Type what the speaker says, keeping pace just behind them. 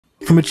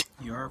from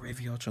Your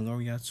WavyOcho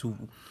laureate to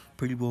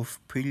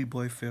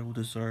PrettyBoyFredo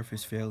deserve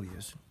his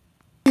failures.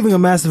 achieving a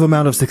massive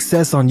amount of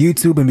success on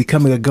YouTube and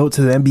becoming a GOAT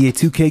to the NBA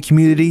 2K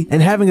community,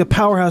 and having a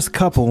powerhouse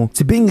couple,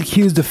 to being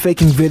accused of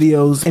faking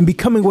videos and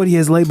becoming what he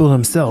has labeled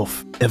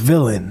himself, a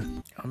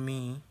villain. I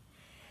mean,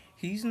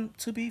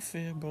 to be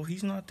fair, bro,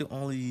 he's not the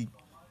only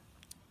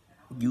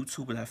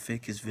YouTuber that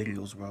fake his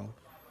videos, bro.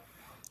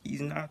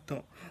 He's not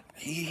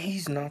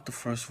the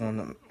first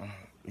one.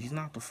 He's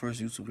not the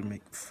first YouTuber to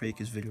fake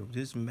his video.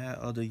 There's mad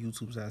other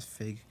YouTubers that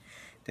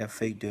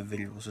fake their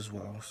videos as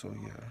well. So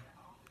yeah,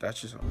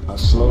 that's just all. I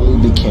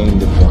slowly became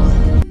the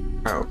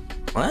villain. Bro,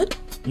 what?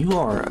 You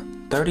are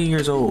 30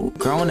 years old,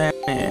 grown ass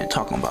man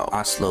talking about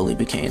I slowly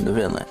became the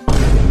villain.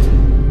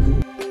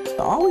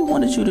 All we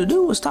wanted you to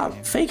do was stop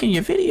faking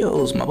your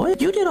videos, my boy.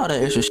 You did all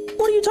that extra shit.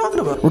 What are you talking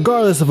about?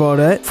 Regardless of all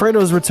that, Fredo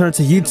has returned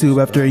to YouTube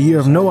after a year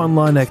of no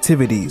online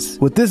activities,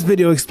 with this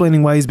video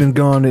explaining why he's been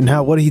gone and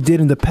how what he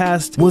did in the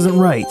past wasn't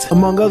right,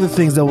 among other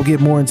things that we'll get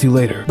more into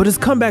later. But his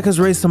comeback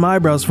has raised some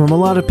eyebrows from a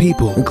lot of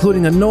people,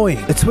 including Annoying,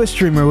 a Twitch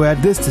streamer who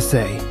had this to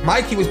say.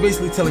 Mikey was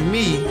basically telling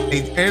me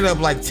they ended up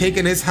like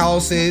taking his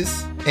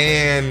houses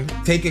and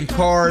taking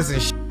cars and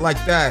shit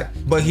like that,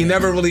 but he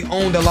never really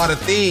owned a lot of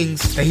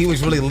things and he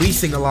was really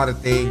leasing a lot of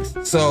things,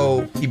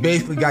 so he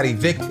basically got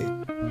evicted.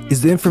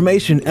 Is the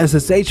information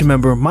SSH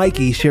member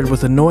Mikey shared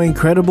with Annoying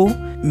credible?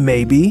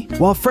 Maybe.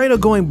 While Fredo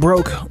going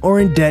broke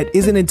or in debt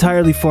isn't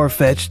entirely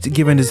far-fetched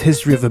given his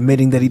history of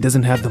admitting that he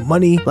doesn't have the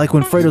money, like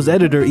when Fredo's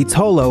editor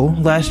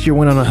Itolo last year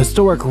went on a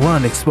historic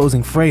run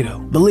exposing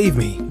Fredo. Believe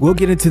me, we'll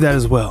get into that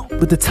as well.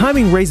 But the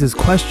timing raises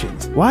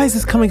questions. Why is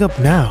this coming up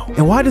now?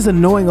 And why does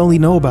Annoying only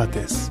know about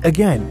this?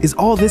 Again, is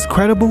all this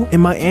credible?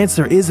 And my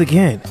answer is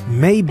again,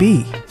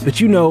 maybe. But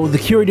you know, the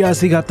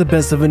curiosity got the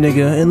best of a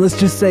nigga, and let's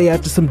just say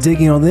after some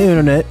digging on the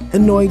internet,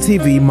 Annoying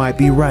TV might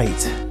be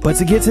right. But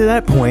to get to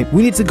that point,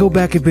 we need to go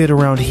back a bit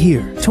around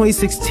here,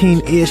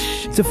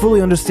 2016-ish, to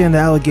fully understand the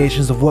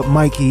allegations of what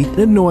Mikey and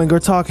Annoying are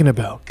talking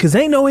about. Cause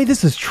ain't no way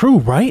this is true,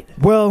 right?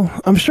 Well,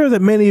 I'm sure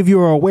that many of you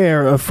are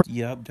aware of...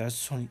 Yep,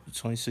 that's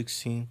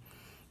 2016.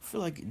 I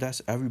feel like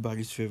that's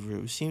everybody's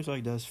favorite. It seems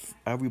like that's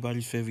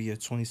everybody's favorite year,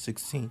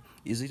 2016.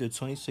 It's either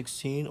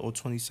 2016 or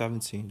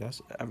 2017.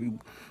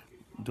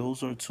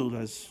 Those are two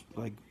that's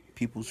like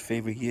people's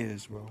favorite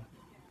years, bro.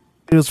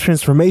 Fredo's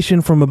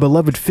transformation from a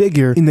beloved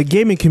figure in the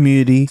gaming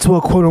community to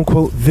a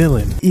quote-unquote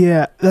villain.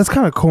 Yeah, that's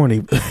kind of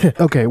corny.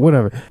 Okay,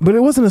 whatever. But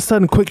it wasn't a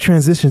sudden quick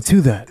transition to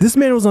that. This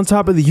man was on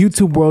top of the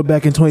YouTube world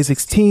back in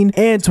 2016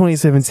 and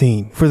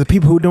 2017. For the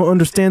people who don't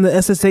understand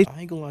the SSH...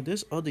 I ain't gonna lie,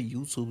 there's other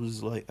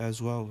YouTubers like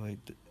as well, like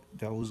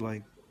that was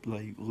like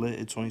lit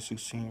in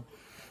 2016.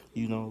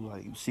 You know,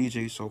 like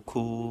CJ So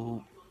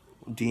Cool,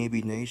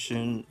 DNB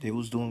Nation, they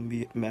was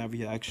doing mad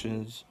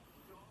reactions.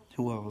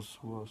 Who else?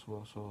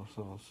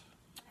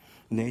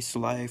 Nate's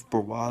Life,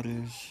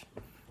 Baradas.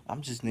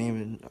 I'm just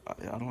naming.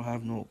 I don't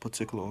have no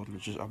particular order.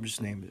 I'm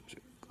just naming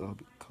a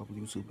couple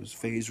YouTubers.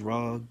 FaZe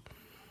Rug.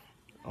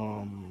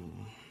 You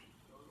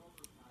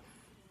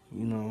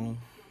know,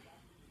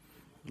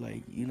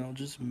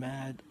 just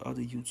mad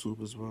other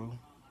YouTubers, bro.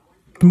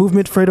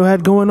 Movement Fredo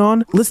had going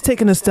on. Let's take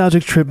a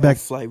nostalgic trip back.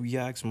 Flight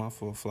Reacts, my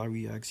fault. Flight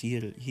Reacts. He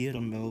hit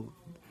a mill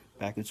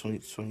back in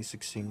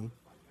 2016.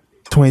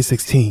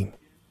 2016.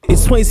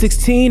 It's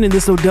 2016 and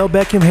this Odell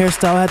Beckham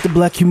hairstyle had the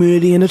black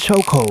community in a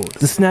chokehold.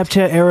 The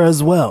Snapchat era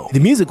as well. The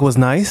music was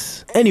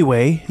nice.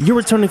 Anyway, you're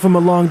returning from a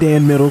long day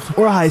in middle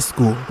or high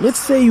school. Let's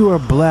say you are a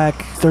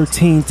black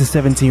 13 to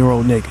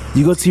 17-year-old nigga.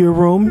 You go to your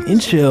room and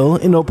chill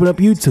and open up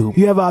YouTube.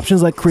 You have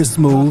options like Chris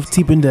Smooth,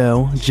 T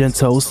Pendel,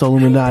 Gento,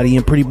 Soluminati,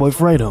 and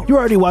PrettyBoyFredo. You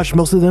already watched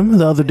most of them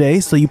the other day,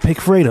 so you pick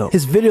Fredo.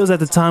 His videos at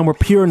the time were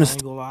pure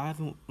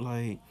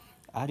nostalgia.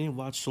 I didn't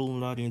watch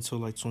Soluminati until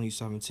like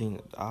 2017.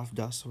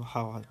 That's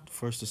how I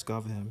first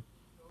discovered him.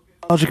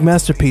 Nostalgic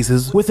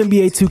masterpieces, with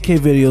NBA 2K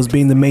videos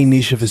being the main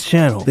niche of his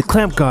channel. The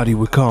Clamp God he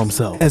would call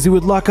himself, as he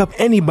would lock up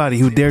anybody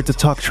who dared to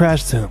talk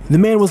trash to him. The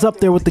man was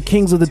up there with the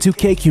kings of the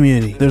 2K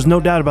community. There's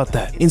no doubt about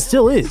that, and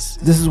still is.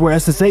 This is where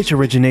SSH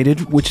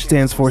originated, which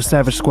stands for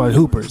Savage Squad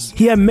Hoopers.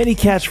 He had many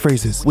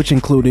catchphrases, which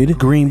included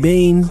Green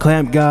Bean,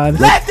 Clamp God,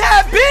 Let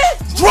that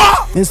bitch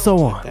drop! and so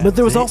on. But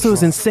there was also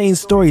his insane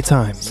story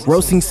times,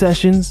 roasting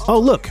sessions. Oh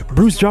look,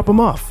 Bruce drop him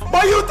off.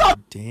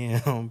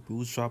 Damn,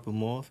 Bruce drop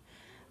him off.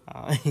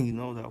 I didn't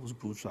know that was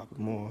Bruce dropping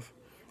him off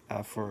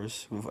at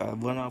first.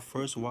 When I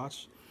first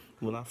watched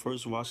this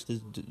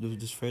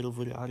Fredo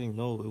video, I didn't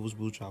know it was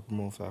Bruce dropping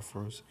him off at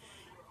first.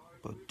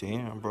 But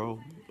damn, bro,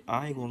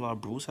 I ain't gonna lie,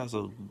 Bruce has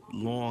a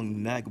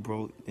long neck,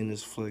 bro, in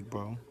this flick,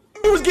 bro.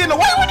 You was getting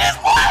away with this,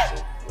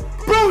 boy!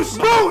 Bruce,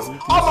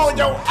 I'm on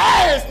your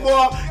ass,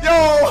 boy! Yo!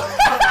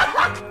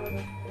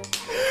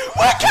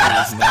 What kind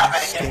of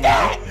stomach is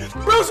that?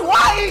 Bruce,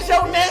 why is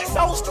your neck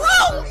so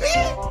strong,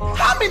 bitch?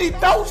 How many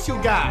throats you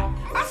got?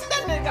 I said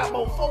that nigga got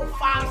about 4,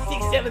 5,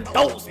 6, 7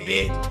 throats,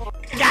 bitch.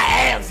 He got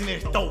abs in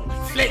his throat,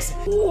 flexing.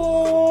 I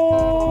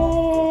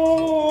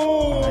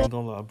ain't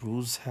gonna lie,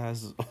 Bruce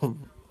has a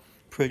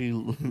pretty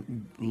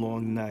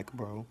long neck,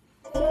 bro.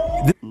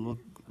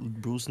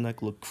 Bruce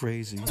neck looked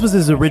crazy. This was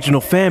his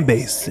original fan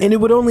base, and it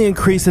would only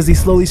increase as he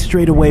slowly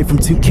strayed away from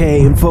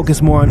 2K and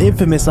focused more on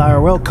infamous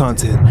IRL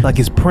content, like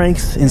his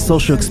pranks and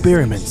social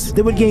experiments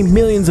that would gain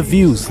millions of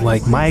views,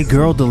 like "My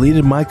girl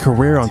deleted my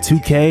career on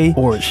 2K,"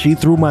 or "She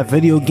threw my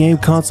video game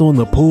console in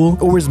the pool,"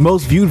 or his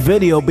most viewed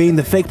video being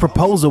the fake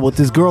proposal with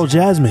his girl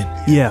Jasmine.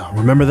 Yeah,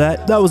 remember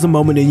that? That was a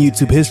moment in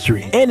YouTube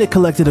history, and it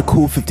collected a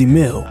cool 50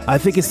 mil. I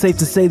think it's safe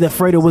to say that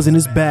Fredo was in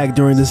his bag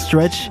during this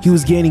stretch. He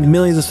was gaining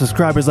millions of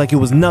subscribers like it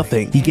was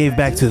nothing. He gave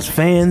back to his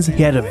fans.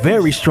 He had a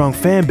very strong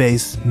fan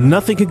base.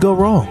 Nothing could go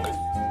wrong.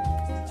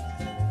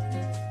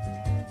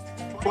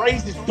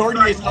 Praise is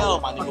dirty as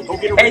hell, my nigga. Go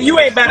get it. And you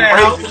ain't better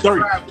at Praise is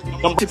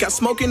dirty. Got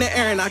smoke in the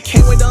air and I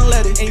can't wait, don't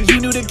let it. And you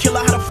knew the killer,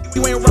 how the f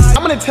you ain't right.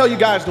 I'm gonna tell you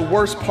guys the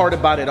worst part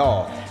about it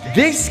all.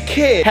 This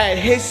kid had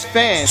his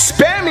fans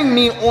spamming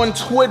me on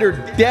Twitter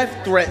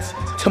death threats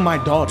to my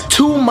daughter,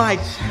 to my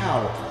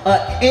child,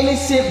 an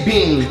innocent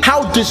being.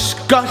 How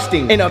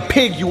disgusting and a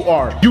pig you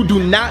are. You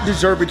do not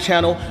deserve a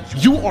channel.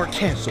 You are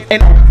canceled.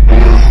 And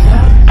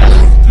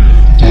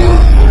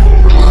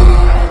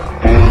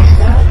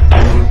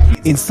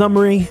in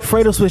summary,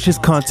 Fredo switched his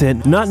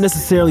content, not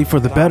necessarily for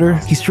the better.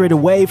 He strayed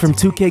away from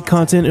 2K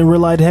content and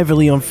relied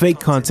heavily on fake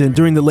content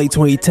during the late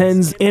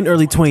 2010s and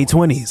early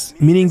 2020s,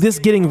 meaning this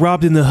getting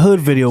robbed in the hood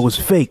video was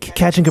fake,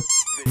 catching a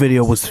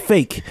video was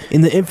fake,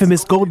 and the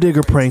infamous gold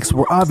digger pranks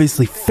were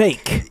obviously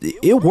fake.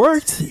 It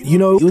worked, you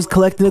know, it was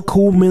collecting a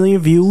cool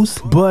million views,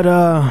 but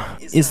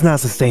it's not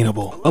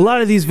sustainable. A lot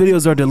of these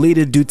videos are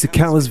deleted due to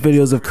countless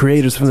videos of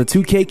creators from the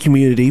 2K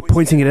community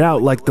pointing it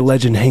out, like the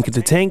legend Hank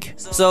the Tank.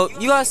 So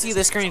you guys see the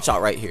screenshot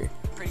right here.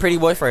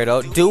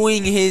 PrettyBoyFredo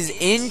doing his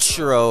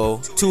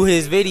intro to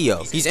his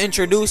video. He's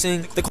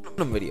introducing the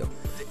quantum video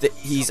that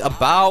he's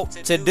about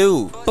to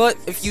do. But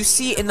if you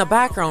see in the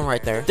background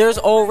right there, there's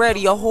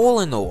already a hole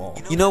in the wall.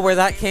 You know where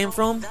that came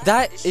from?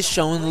 That is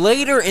shown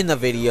later in the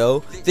video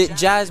that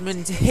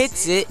Jasmine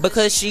hits it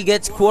because she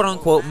gets quote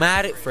unquote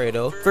mad at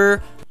Fredo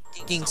for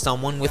f***ing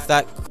someone with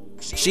that.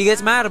 She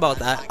gets mad about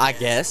that, I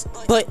guess.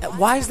 But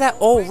why is that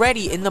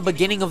already in the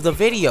beginning of the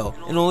video?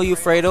 And all you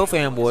Fredo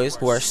fanboys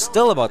who are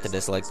still about to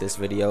dislike this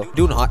video,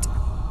 do not.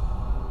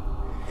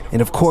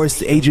 And of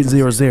course, Agent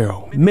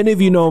 00. Many of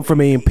you know him from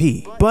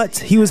A&P, but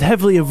he was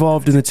heavily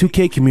involved in the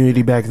 2K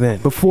community back then,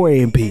 before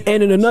A&P.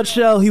 And in a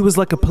nutshell, he was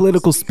like a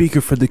political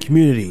speaker for the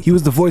community. He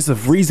was the voice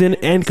of reason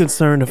and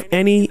concern of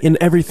any and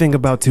everything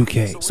about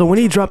 2K. So when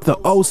he dropped the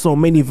oh so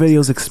many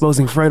videos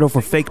exposing Fredo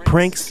for fake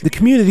pranks, the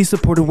community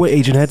supported what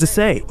Agent had to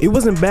say. It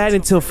wasn't bad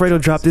until Fredo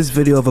dropped this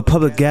video of a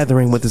public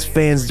gathering with his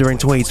fans during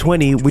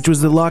 2020, which was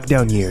the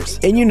lockdown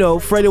years. And you know,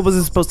 Fredo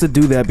wasn't supposed to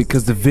do that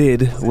because the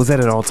vid was at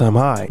an all-time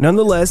high.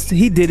 Nonetheless,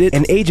 he did it,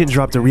 and Agent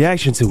dropped a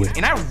reaction to it.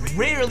 And I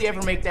rarely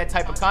ever make that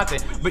type of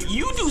content, but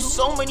you do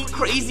so many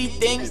crazy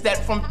things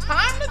that from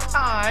time to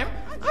time,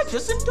 I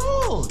just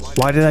indulge.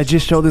 Why did I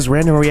just show this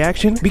random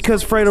reaction?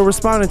 Because Fredo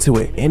responded to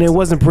it, and it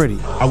wasn't pretty.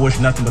 I wish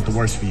nothing but the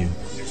worst for you.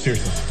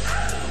 Seriously.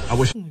 I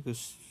wish.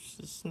 This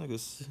nigga,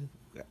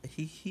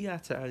 he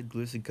had to add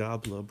glitzy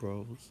gobbler,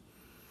 bros.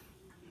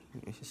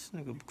 This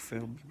nigga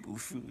Fredo,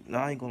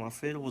 nah, I ain't gonna lie,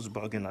 Fredo was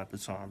bugging at the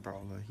time, bro.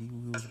 Like, he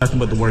was nothing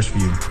but the worst for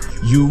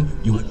you.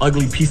 You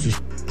ugly piece of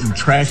shit. You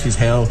trash as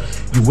hell.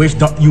 You wish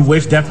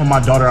death for my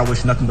daughter. I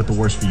wish nothing but the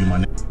worst for you, my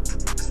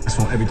nigga. That's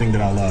on everything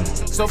that I love.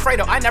 So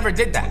Fredo, I never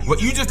did that.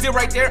 What you just did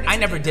right there, I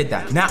never did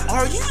that. Now,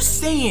 are you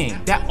saying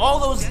that all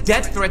those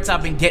death threats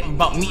I've been getting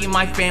about me and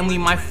my family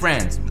and my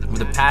friends over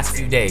the past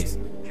few days,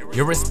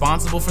 you're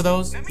responsible for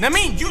those? I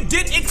mean, you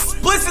did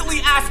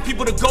explicitly ask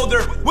people to go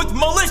there with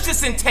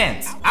malicious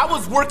intent. I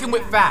was working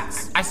with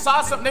facts. I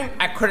saw something,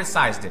 I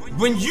criticized it.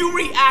 When you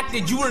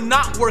reacted, you were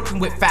not working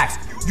with facts.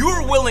 You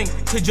were willing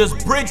to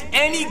just bridge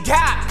any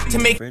gap to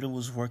make— Fredo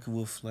was working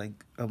with,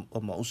 like,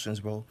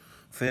 emotions, bro.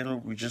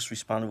 Fredo just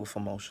responded with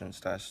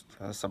emotions. That's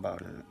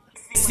about it.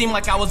 It seemed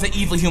like I was an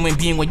evil human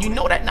being when you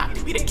know that not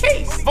to be the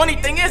case. Funny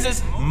thing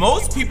is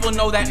most people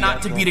know that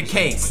not to be the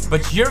case.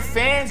 But your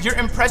fans, your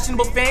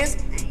impressionable fans,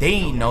 they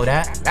ain't know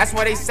that. That's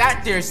why they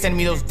sat there sending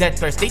me those death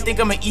threats. They think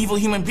I'm an evil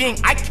human being.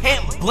 I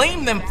can't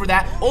blame them for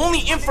that.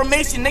 Only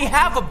information they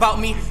have about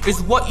me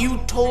is what you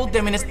told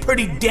them, and it's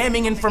pretty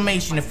damning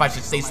information if I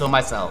should say so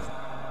myself.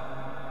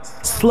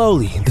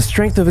 Slowly, the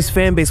strength of his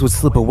fan base would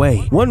slip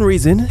away. One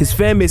reason, his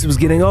fan base was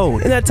getting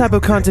old, and that type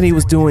of content he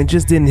was doing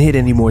just didn't hit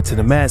anymore to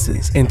the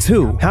masses. And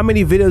two, how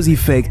many videos he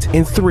faked,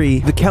 and three,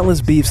 the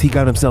countless beefs he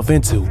got himself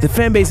into. The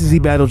fan bases he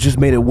battled just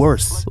made it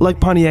worse, like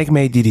Pontiac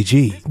made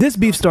DDG. This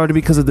beef started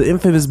because of the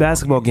infamous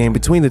basketball game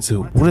between the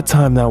two. What a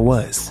time that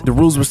was. The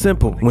rules were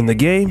simple. Win the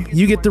game,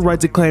 you get the right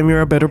to claim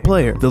you're a better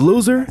player. The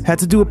loser had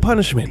to do a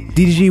punishment.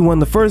 DDG won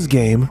the first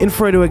game, and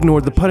Fredo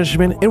ignored the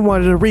punishment and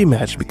wanted a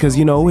rematch because,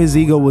 you know, his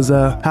ego was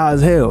high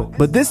as hell.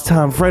 But this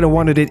time, Fredo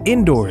wanted it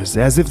indoors,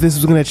 as if this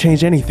was gonna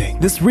change anything.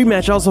 This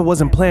rematch also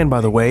wasn't planned,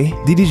 by the way.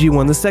 DDG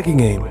won the second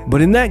game,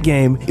 but in that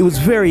game, it was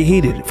very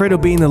heated.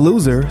 Fredo, being the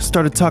loser,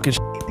 started talking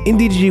shit and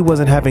DDG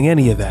wasn't having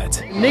any of that.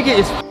 Nigga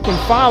is fucking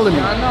fouling me.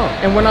 I know.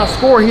 And when I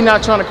score, he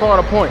not trying to call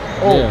it a point.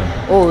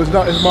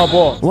 It's my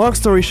ball. Long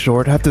story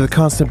short, after the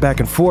constant back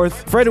and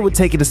forth, Fredo would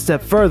take it a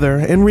step further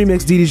and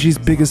remix DDG's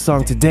biggest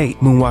song to date,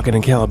 Moonwalking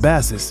in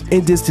Calabasas,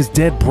 and dissed his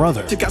dead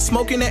brother. You got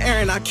smoke in the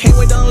air and I can't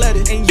wait, don't let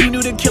it. And you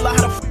knew the killer,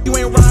 how the f you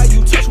ain't ride.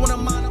 You touch one of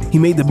mine. He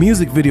made the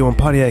music video in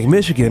Pontiac,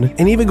 Michigan,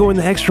 and even going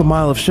the extra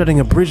mile of shutting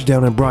a bridge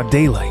down in broad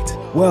daylight.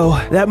 Well,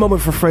 that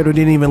moment for Fredo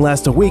didn't even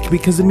last a week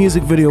because the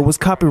music video was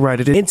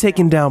copyrighted and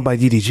taken down by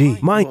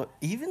DDG. Well,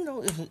 even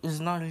though it's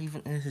not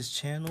even in his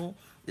channel,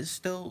 it's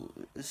still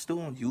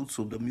on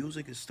YouTube. The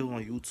music is still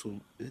on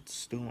YouTube. It's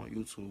still on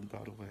YouTube,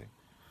 by the way.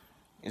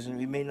 It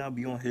may not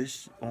be on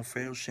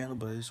Fredo's channel,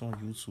 but it's on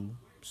YouTube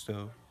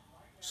still.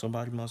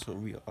 Somebody must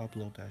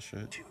re-upload that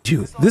shit.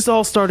 This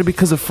all started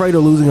because of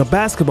Fredo losing a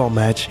basketball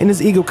match and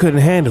his ego couldn't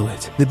handle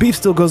it. The beef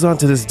still goes on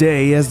to this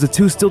day as the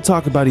two still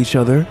talk about each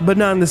other, but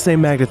not in the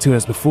same magnitude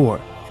as before.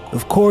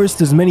 Of course,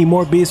 there's many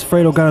more beefs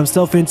Fredo got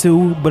himself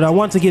into, but I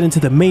want to get into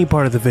the main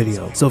part of the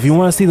video. So if you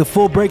want to see the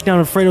full breakdown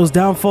of Fredo's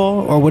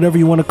downfall, or whatever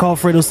you want to call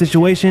Fredo's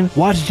situation,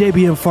 watch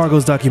JBM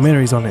Fargo's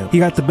documentaries on him. He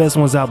got the best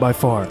ones out by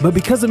far. But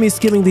because of me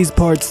skimming these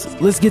parts,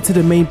 let's get to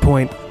the main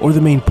point, or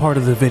the main part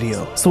of the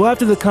video. So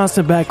after the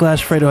constant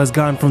backlash Fredo has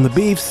gotten from the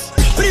beefs,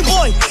 Pretty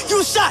boy,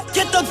 you shot,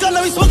 get the gun,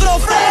 let me smoke it on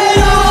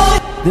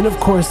Fredo. Then of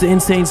course the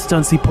insane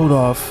stunts he pulled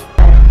off.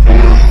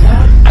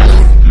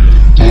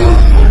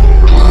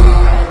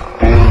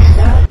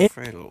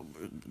 Fredo,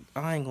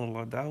 I ain't gonna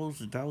lie, that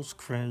was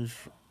cringe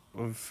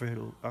of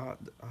Fredo.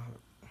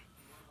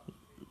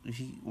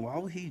 Why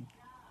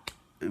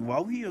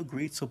would he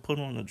agree to put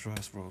on a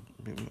dress, bro?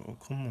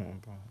 Come on,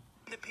 bro.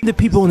 The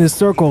people in his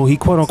circle he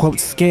quote-unquote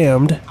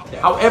scammed.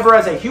 However,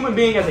 as a human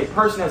being, as a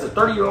person, as a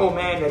 30-year-old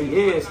man that he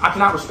is, I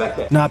cannot respect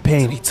that. Not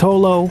paying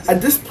Vitolo.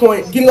 At this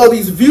point, getting all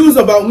these views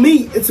about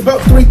me, it's about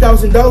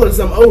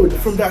 $3,000 I'm owed.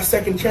 From that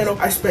second channel,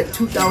 I spent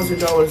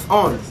 $2,000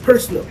 on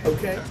personal,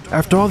 okay?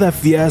 After all that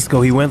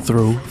fiasco he went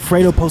through,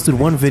 Fredo posted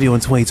one video in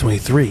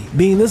 2023,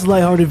 being this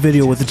lighthearted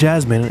video with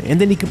Jasmine,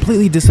 and then he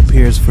completely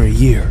disappears for a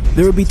year.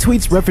 There would be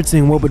tweets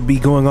referencing what would be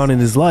going on in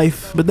his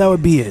life, but that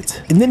would be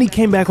it. And then he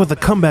came back with a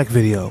comeback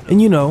video,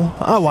 and you know,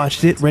 I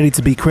watched it, ready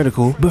to be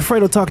critical, but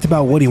Fredo talked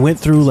about what he went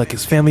through, like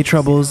his family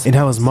troubles, and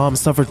how his mom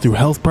suffered through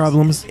health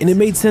problems, and it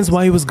made sense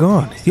why he was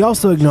gone. He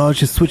also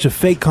acknowledged his switch of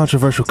fake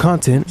controversial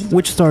content,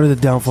 which started the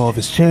downfall of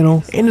his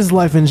channel, and his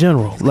life in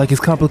general, like his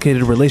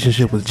complicated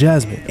relationship with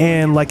Jasmine.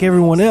 And like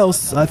everyone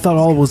else, I thought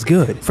all was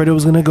good. Fredo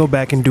was gonna go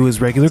back and do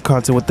his regular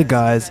content with the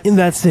guys, and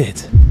that's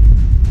it.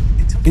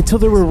 Until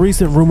there were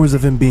recent rumors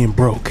of him being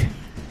broke.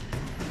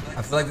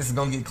 I feel like this is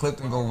gonna get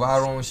clipped and go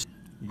viral and shit.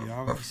 Yeah, I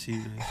already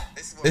see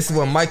this. This is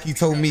what Mikey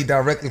told me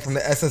directly from the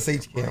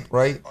SSH camp,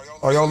 right?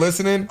 Are y'all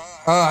listening?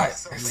 Alright,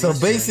 so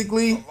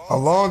basically, a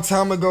long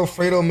time ago,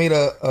 Fredo made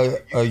a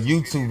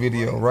YouTube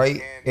video,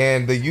 right?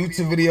 And the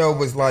YouTube video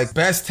was like,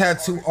 best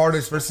tattoo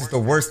artist versus the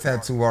worst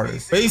tattoo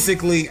artist.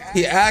 Basically,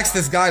 he asked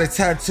this guy to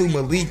tattoo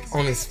Malik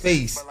on his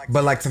face,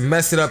 but like to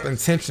mess it up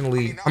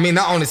intentionally. I mean,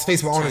 not on his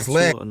face, but on his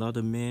leg.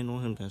 Another man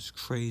on him, that's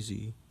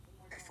crazy.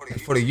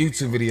 For the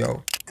YouTube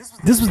video.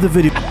 This was the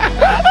video.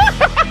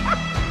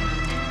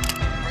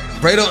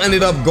 Fredo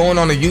ended up going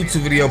on a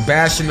YouTube video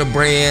bashing the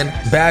brand,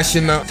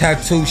 bashing the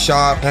tattoo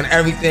shop and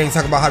everything,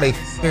 talking about how they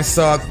f***ing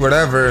suck,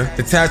 whatever.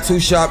 The tattoo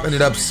shop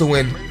ended up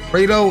suing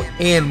Fredo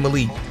and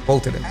Malik,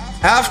 both of them.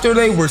 After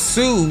they were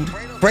sued,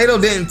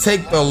 Fredo didn't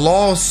take the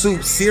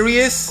lawsuit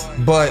serious,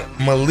 but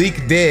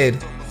Malik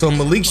did. So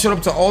Malik showed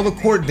up to all the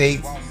court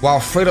dates while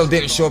Fredo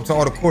didn't show up to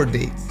all the court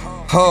dates.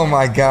 Oh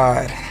my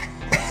God.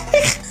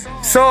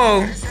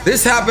 So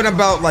this happened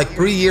about like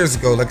 3 years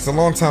ago, like it's a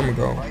long time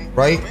ago,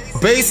 right?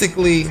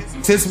 Basically,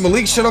 since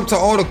Malik showed up to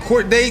all the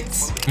court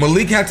dates,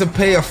 Malik had to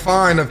pay a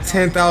fine of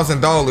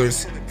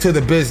 $10,000 to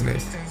the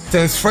business.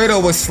 Since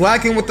Fredo was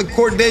slacking with the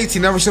court dates, he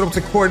never showed up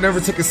to court, never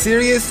took it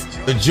serious,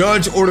 the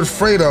judge ordered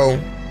Fredo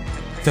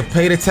to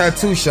pay the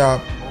tattoo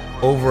shop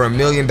over $1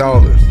 million.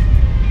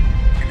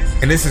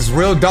 And this is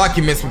real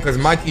documents because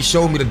Mikey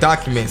showed me the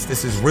documents.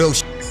 This is real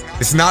shit.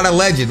 It's not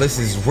alleged, this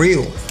is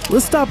real.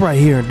 Let's stop right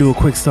here and do a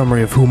quick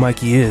summary of who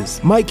Mikey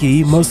is.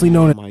 Mikey, mostly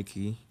known as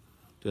Mikey,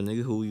 the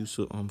nigga who used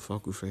to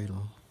fuck with Fredo.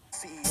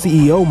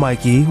 CEO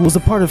Mikey was a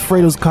part of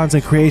Fredo's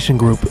content creation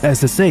group,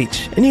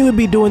 SSH, and he would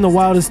be doing the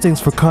wildest things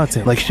for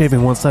content, like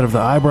shaving one side of the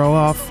eyebrow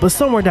off, but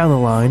somewhere down the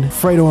line,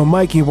 Fredo and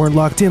Mikey weren't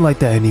locked in like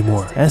that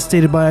anymore, as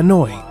stated by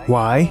Annoying.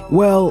 Why?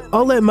 Well,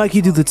 I'll let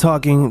Mikey do the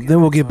talking,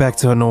 then we'll get back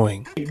to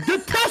Annoying.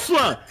 The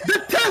Tesla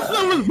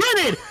was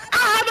rented. I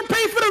had to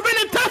pay for the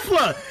rented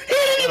Tesla. He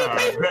didn't even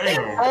pay for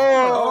it.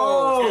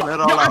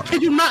 Yo, I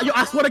kid you not. Yo,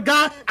 I swear to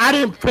God, I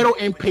didn't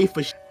pay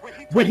for shit.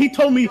 When he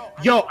told me,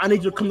 yo, I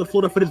need you to come to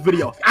Florida for this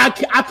video, I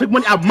took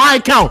money out of my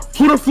account,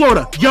 flew to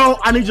Florida. Yo,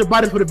 I need you to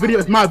buy this for the video.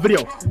 It's my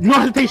video. No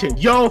hesitation.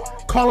 Yo,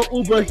 call an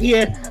Uber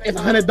here. It's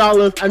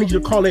 $100. I need you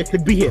to call it to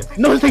be here.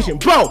 No hesitation.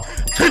 Bro,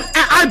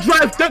 I I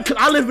drive, cause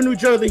I live in New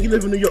Jersey, he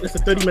lives in New York. It's a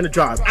 30-minute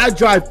drive. I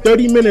drive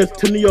 30 minutes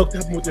to New York to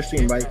help him with the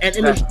stream, right? And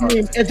in the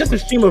stream, it's just a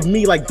stream of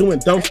me like doing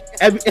dumb.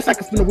 It's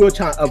like a spin the wheel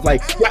chant of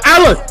like,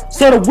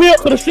 so the wheel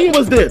for the stream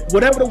was this.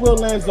 Whatever the wheel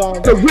lands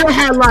on, the wheel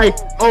had like,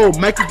 oh,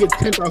 Mikey gets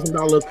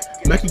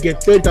 $10,000, Mikey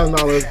gets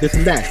 $30,000, this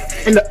and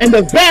that. And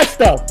the bad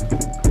stuff.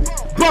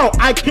 Bro,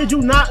 I kid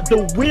you not,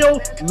 the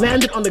wheel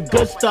landed on the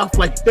good stuff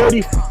like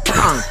 30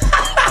 times.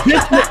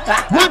 This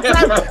one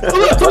time, look,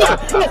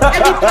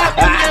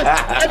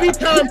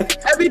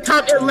 every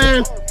time it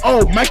lands,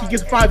 oh, Mikey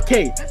gets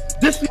 5K.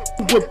 This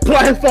would pull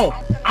out his phone.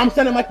 I'm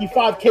sending Mikey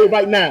 5K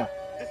right now.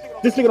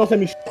 This nigga don't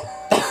send me shit.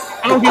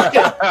 I don't give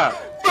shit.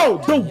 Bro,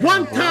 the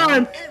one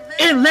time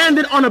it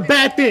landed on a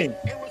bad thing,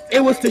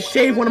 it was to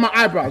shave one of my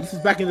eyebrows. This is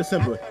back in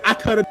December. I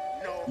told her,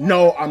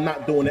 no, I'm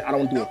not doing it. I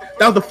don't do it.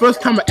 That was the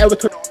first time I ever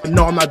told her,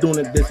 no, I'm not doing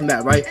it, this and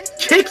that, right?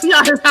 Kicks me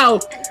out his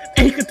house,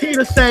 and he continued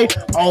to say,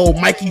 oh,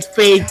 Mikey's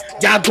fake.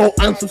 Y'all go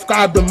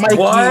unsubscribe to Mikey.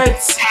 What?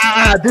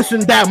 This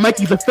and that.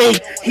 Mikey's a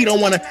fake. He don't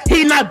want to.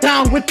 He's not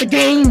down with the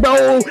game,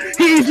 bro.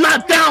 He's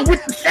not down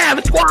with the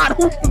Savage Squad.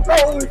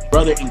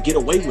 Brother, and get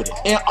away with it.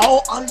 In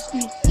all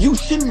honesty, you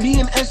shouldn't be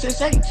in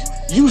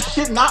SSH. You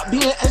should not be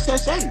in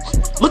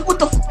SSH. Look what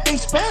the f they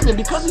spamming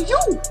because of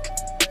you.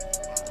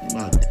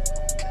 Mad.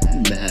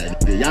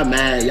 Y'all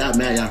mad. Y'all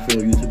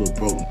feel YouTuber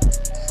broke.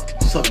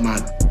 Suck my.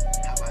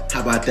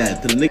 How about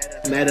that? The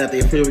niggas mad that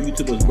they feel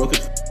YouTubers broke.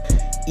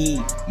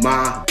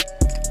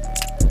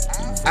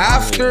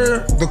 After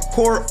the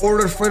court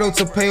ordered Fredo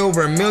to pay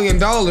over $1 million,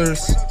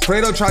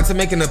 Fredo tried to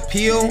make an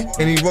appeal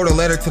and he wrote a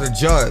letter to the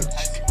judge.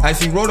 As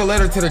he wrote a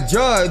letter to the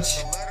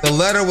judge, the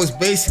letter was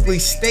basically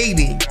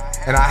stating,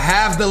 and I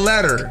have the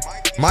letter.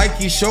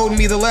 Mikey showed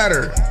me the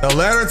letter. The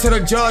letter to the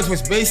judge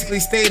was basically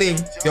stating,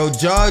 yo,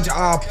 judge,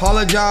 I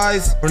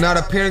apologize for not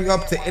appearing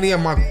up to any of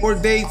my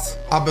court dates.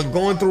 I've been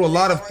going through a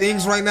lot of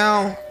things right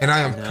now, and I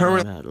am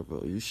currently...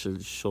 Bro, you should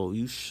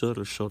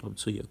have showed up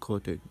to your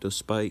court date,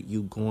 despite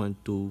you going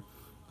through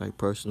like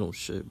personal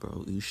shit,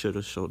 bro. You should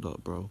have showed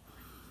up, bro,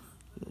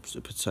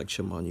 to protect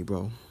your money,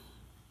 bro.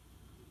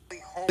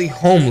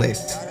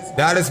 Homeless.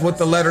 That is what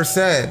the letter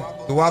said.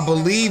 Do I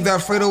believe that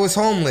Fredo is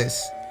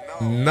homeless?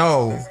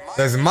 No.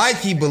 Does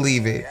Mikey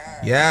believe it?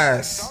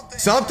 Yes.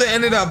 Something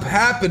ended up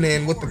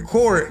happening with the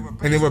court,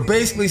 and they were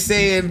basically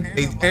saying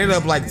they ended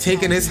up like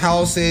taking his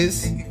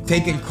houses,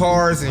 taking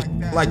cars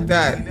and like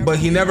that, but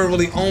he never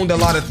really owned a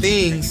lot of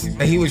things,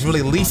 and he was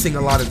really leasing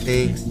a lot of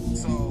things.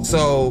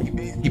 So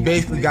he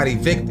basically got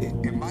evicted.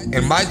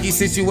 In Mikey's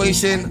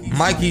situation,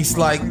 Mikey's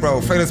like,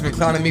 bro, Fredo's been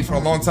clowning me for a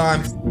long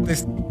time.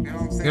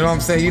 You know what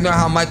I'm saying? You know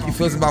how Mikey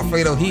feels about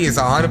Fredo. He is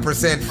 100%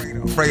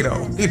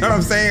 Fredo. You know what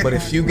I'm saying? But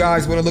if you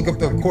guys want to look up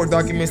the court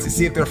documents to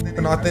see if they're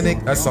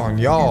authentic, that's on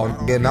y'all,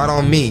 not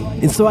on me.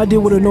 And so I did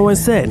what Annoying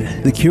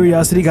said. The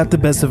curiosity got the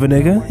best of a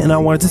nigga, and I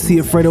wanted to see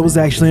if Fredo was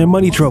actually in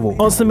money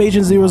trouble. On some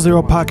Agent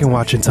 00 pocket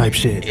watching type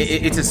shit.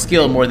 It's a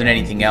skill more than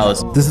anything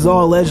else. This is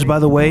all alleged, by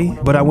the way,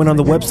 but I went on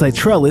the website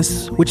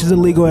Trellis, which is a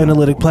legal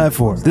analytic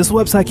platform. This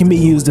website can be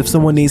used if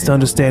someone needs to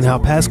understand how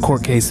past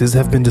court cases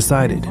have been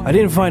decided. I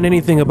didn't find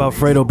anything about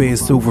Fredo being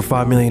sued for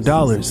 $5 million,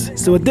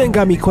 so it then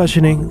got me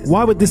questioning,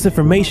 why would this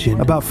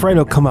information about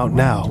Fredo come out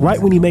now, right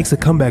when he makes a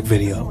comeback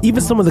video? Even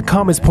some of the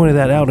comments pointed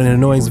that out in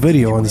Annoying's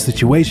video on the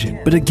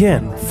situation. But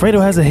again,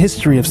 Fredo has a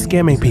history of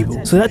scamming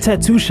people, so that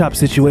tattoo shop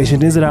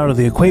situation isn't out of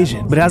the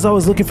equation. But as I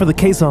was looking for the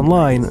case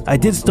online, I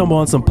did stumble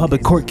on some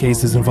public court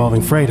cases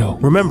involving Fredo.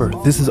 Remember,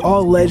 this is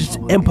all alleged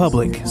and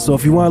public, so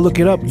if you want to look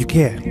it up, you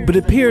can. But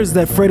it appears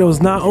that Fredo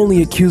is not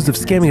only accused of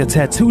scamming a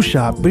tattoo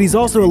shop, but he's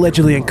also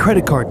allegedly in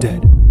credit card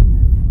debt.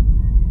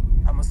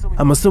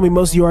 I'm assuming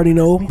most of you already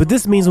know, but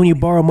this means when you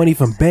borrow money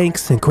from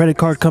banks and credit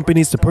card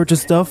companies to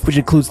purchase stuff, which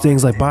includes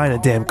things like buying a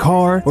damn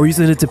car or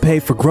using it to pay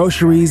for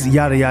groceries,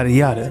 yada yada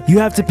yada, you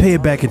have to pay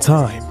it back in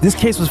time. This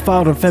case was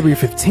filed on February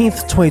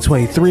 15th,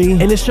 2023,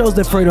 and it shows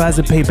that Fredo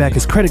hasn't paid back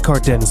his credit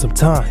card debt in some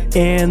time.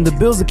 And the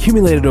bills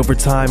accumulated over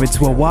time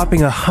into a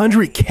whopping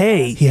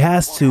 $100K he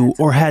has to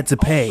or had to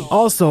pay.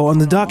 Also, on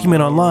the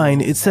document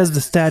online, it says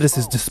the status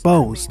is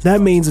disposed.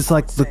 That means it's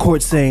like the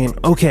court saying,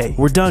 okay,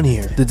 we're done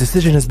here. The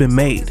decision has been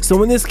made.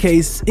 So in this case,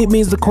 it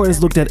means the court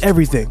has looked at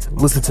everything,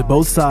 listened to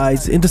both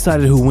sides, and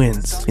decided who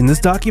wins. In this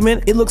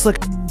document, it looks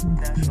like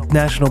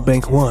National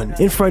Bank won,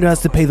 and Fredo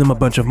has to pay them a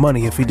bunch of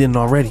money if he didn't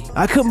already.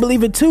 I couldn't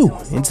believe it too,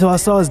 until I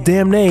saw his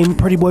damn name,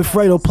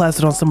 PrettyBoyFredo,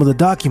 plastered on some of the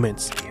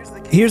documents.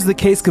 Here's the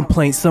case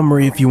complaint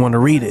summary if you want to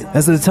read it.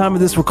 As of the time of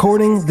this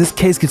recording, this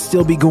case could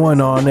still be going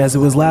on as it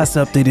was last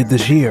updated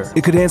this year.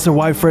 It could answer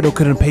why Fredo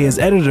couldn't pay his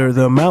editor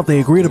the amount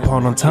they agreed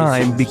upon on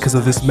time because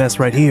of this mess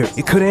right here.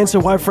 It could answer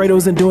why Fredo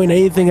isn't doing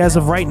anything as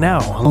of right now,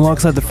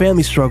 alongside the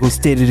family struggles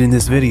stated in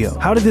this video.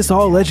 How did this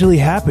all allegedly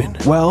happen?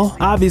 Well,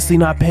 obviously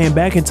not paying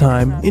back in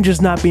time and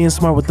just not being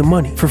smart with the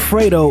money. For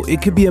Fredo,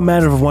 it could be a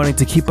matter of wanting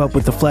to keep up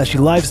with the flashy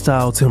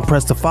lifestyle to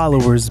impress the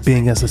followers,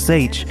 being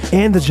SSH,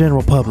 and the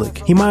general public.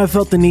 He might have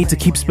felt the need to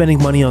keep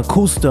spending money on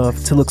cool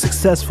stuff to look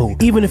successful,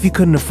 even if you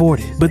couldn't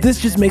afford it. But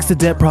this just makes the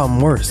debt problem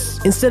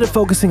worse. Instead of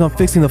focusing on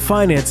fixing the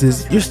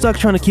finances, you're stuck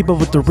trying to keep up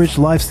with the rich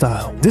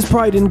lifestyle. This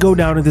probably didn't go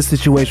down in this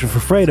situation for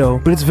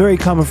Fredo, but it's very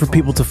common for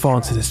people to fall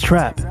into this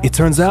trap. It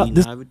turns out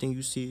this everything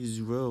you see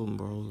is real,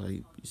 bro.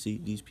 Like, you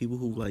see these people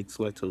who like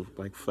to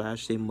like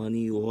flash their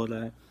money, all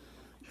that,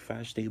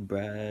 flash their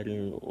bread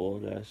and all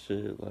that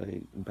shit,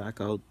 like back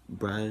out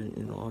bread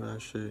and all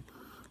that shit.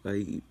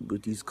 Like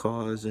with these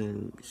cars,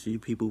 and see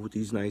people with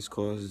these nice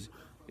cars,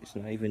 it's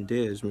not even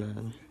theirs,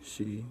 man.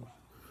 See,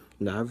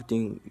 not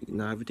everything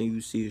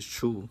you see is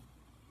true.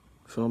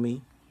 Feel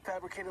me?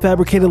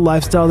 fabricated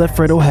lifestyle that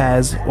Fredo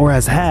has, or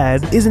has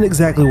had, isn't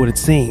exactly what it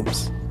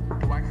seems.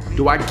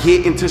 Do I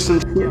get into some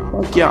shit?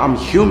 Fuck yeah, I'm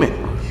human.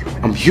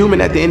 I'm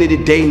human at the end of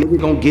the day. Niggas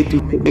gonna get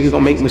through, niggas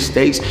gonna make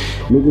mistakes.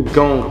 I'm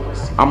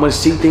gonna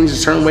see things a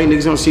certain way,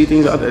 niggas gonna see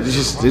things other.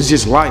 It's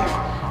just life.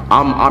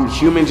 I'm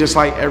human just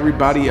like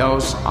everybody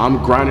else.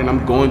 I'm grinding,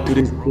 I'm going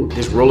through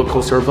this roller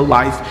coaster of a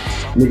life.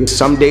 Nigga,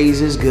 some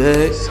days is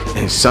good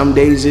and some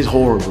days is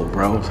horrible,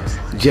 bro.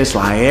 Just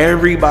like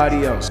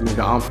everybody else,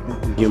 nigga,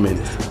 I'm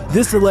human.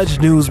 This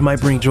alleged news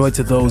might bring joy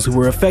to those who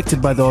were affected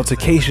by the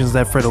altercations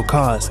that Fredo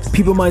caused.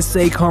 People might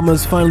say karma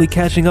is finally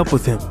catching up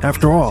with him.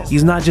 After all,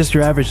 he's not just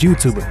your average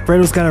YouTuber.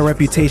 Fredo's got a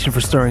reputation for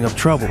stirring up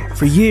trouble.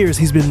 For years,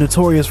 he's been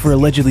notorious for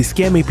allegedly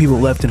scamming people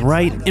left and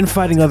right and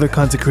fighting other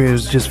content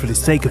creators just for the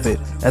sake of it.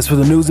 As for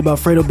the news about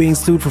Fredo being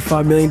sued for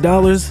 $5 million,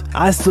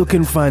 I still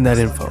couldn't find that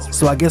info.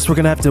 So I guess we're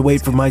gonna have to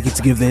wait for Mikey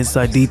to give the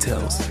inside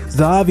details.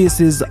 The obvious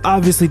is,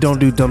 obviously don't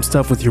do dumb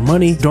stuff with your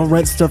money. Don't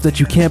rent stuff that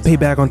you can't pay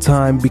back on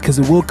time, because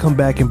it will come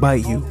back and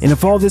bite you. And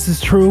if all this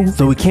is true,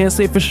 though we can't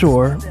say for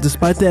sure,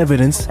 despite the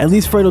evidence, at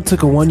least Fredo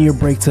took a one-year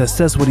break to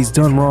assess what he's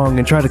done wrong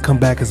and try to come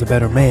back as a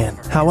better man.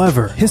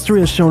 However, history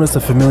has shown us a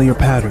familiar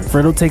pattern.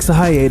 Fredo takes a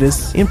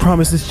hiatus and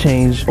promises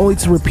change, only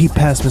to repeat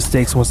past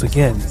mistakes once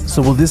again.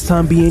 So will this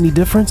time be any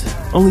different?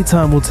 Only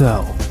time will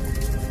tell.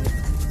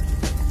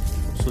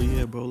 So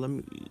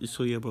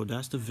yeah, bro,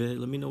 that's the vid.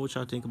 Let me know what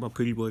y'all think about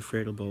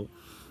PrettyBoyFredo, bro.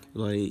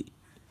 Like,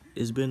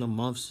 it's been a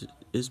month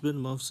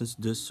since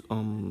this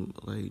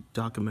like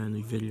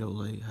documentary video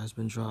like has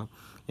been dropped,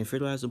 and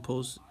Fredo hasn't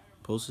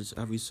posted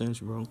ever since,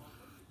 bro.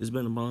 It's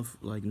been a month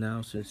like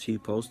now since he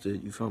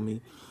posted, you feel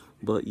me?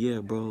 But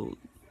yeah, bro,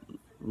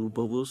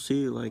 but we'll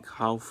see like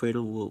how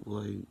Fredo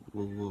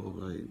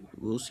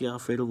we'll see how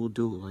Fredo will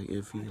do, like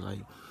if he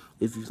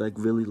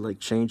really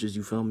like changes,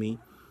 you feel me?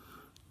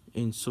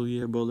 And so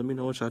yeah, bro, let me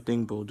know what y'all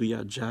think, bro. Do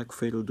y'all jack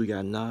Fredo? Do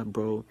y'all not,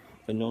 bro?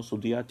 And also,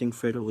 do y'all think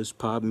Fredo is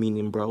pop,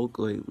 meaning broke?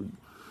 Like,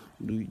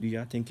 do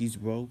y'all think he's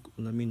broke?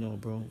 Let me know,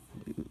 bro.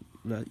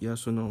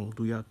 Yes or no?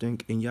 Do y'all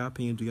think, in your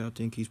opinion, do y'all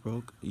think he's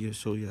broke? Yeah,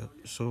 so yeah.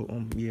 So,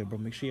 yeah, bro,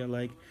 make sure y'all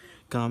like,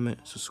 comment,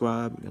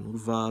 subscribe, and the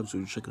vibes, or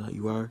you check it out,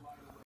 you are.